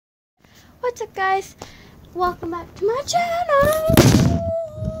What's up, guys? Welcome back to my channel.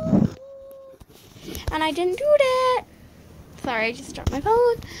 And I didn't do that. Sorry, I just dropped my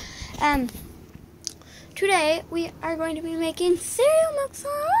phone. Today we are going to be making cereal milk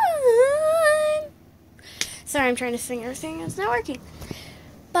slime. Sorry, I'm trying to sing everything. It's not working.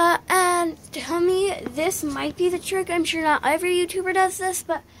 But tell me, this might be the trick. I'm sure not every YouTuber does this,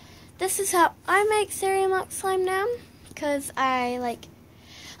 but this is how I make cereal milk slime now. Because I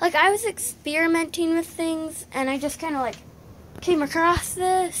I was experimenting with things, and I just kind of came across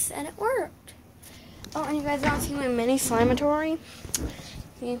this, and it worked. Oh, and you guys don't see my mini Slimatory?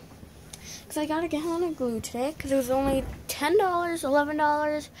 See? Because I got a gallon of glue today, because it was only $10,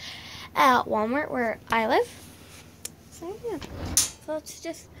 $11 at Walmart, where I live. So, yeah. So let's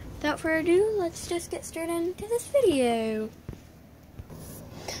just, without further ado, let's just get straight into this video.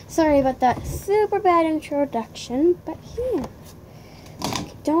 Sorry about that super bad introduction, but yeah.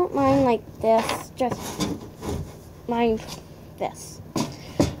 Don't mind this, just mind this.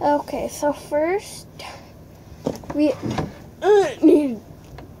 Okay, so first we need,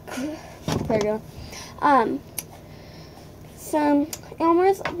 there we go, some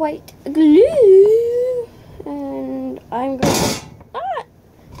Elmer's white glue, and I'm going to,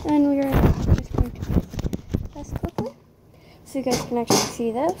 and we're just going to do this quickly so you guys can actually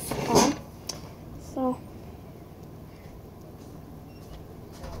see this. So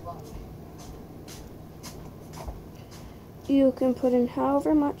you can put in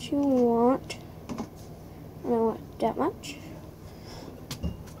however much you want. I don't want that much.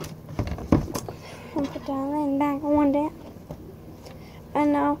 And put that in back one day.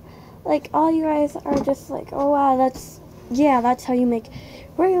 And now, all you guys are just oh wow, that's how you make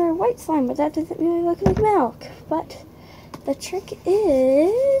regular white slime, but that doesn't really look like milk. But the trick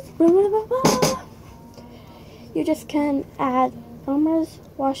is, you just can add Elmer's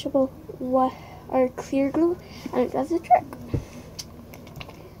washable or clear glue, and it does the trick.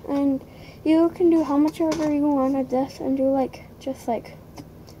 And you can do how much ever you want of this, and do just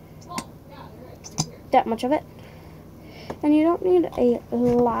that much of it. And you don't need a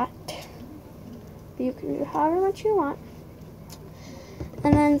lot, but you can do however much you want.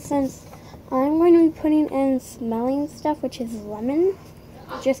 And then since I'm going to be putting in smelling stuff, which is lemon,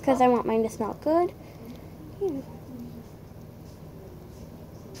 just because I want mine to smell good. Yeah.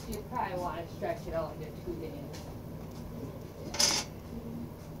 You probably want to stretch it out into 2 days.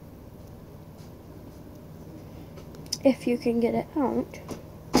 If you can get it out.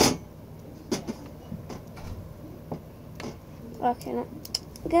 Okay, not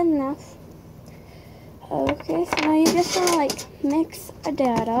good enough. Okay, so now you just want to mix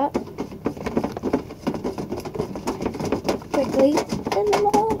that up quickly in the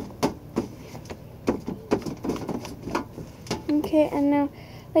bowl. Okay, and now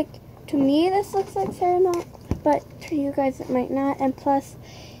to me this looks like cereal milk, but to you guys it might not, and plus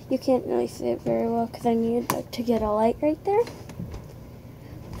you can't really see it very well because I need to get a light right there.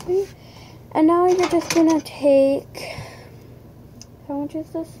 Okay. And now you're just gonna take, how much is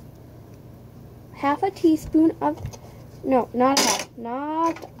this? Half a teaspoon of, no, not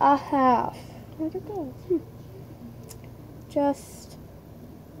a half. Where'd it go? Just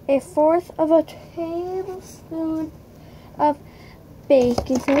a 1/4 of a tablespoon of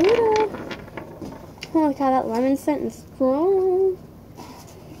baking soda. Oh, look how that lemon scent is strong.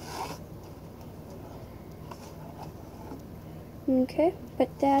 Okay, put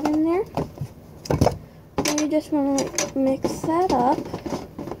that in there. And you just want to mix that up.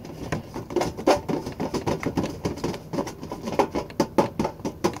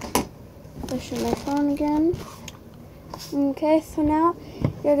 Pushing my phone again. Okay, so now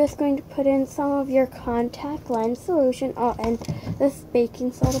you're just going to put in some of your contact lens solution. Oh, and this is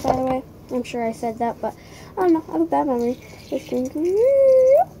baking soda, by the way. I'm sure I said that, but I don't know. I have a bad memory.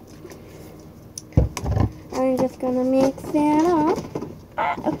 I'm just going to mix that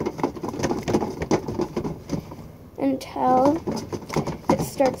up until it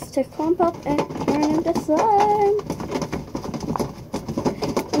starts to clump up and turn into slime.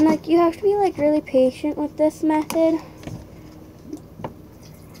 And you have to be really patient with this method.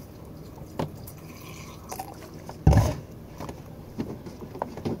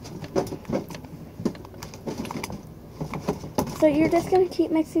 So you're just going to keep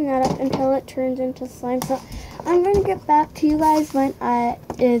mixing that up until it turns into slime. So I'm going to get back to you guys when it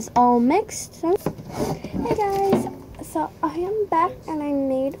is all mixed. So, hey guys, so I am back and I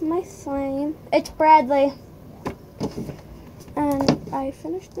made my slime. It's Bradley. And I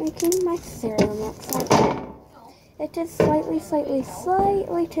finished making my cereal milk slime. It is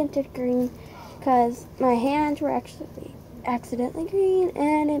slightly tinted green because my hands were actually accidentally green,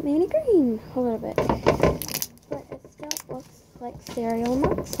 and it made it green a little bit. But it still looks like cereal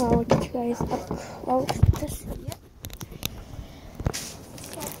milk, so I'll get you guys up close to see it.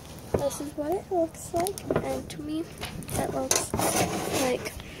 So this is what it looks like, and to me, it looks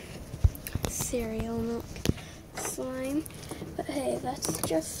like cereal milk slime. But hey, that's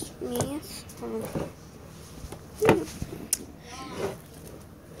just me.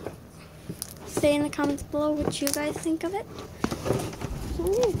 Say in the comments below what you guys think of it.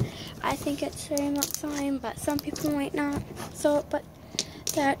 I think it's cereal milk slime, but some people might not. So, but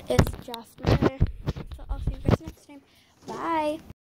that is just me. So I'll see you guys next time. Bye.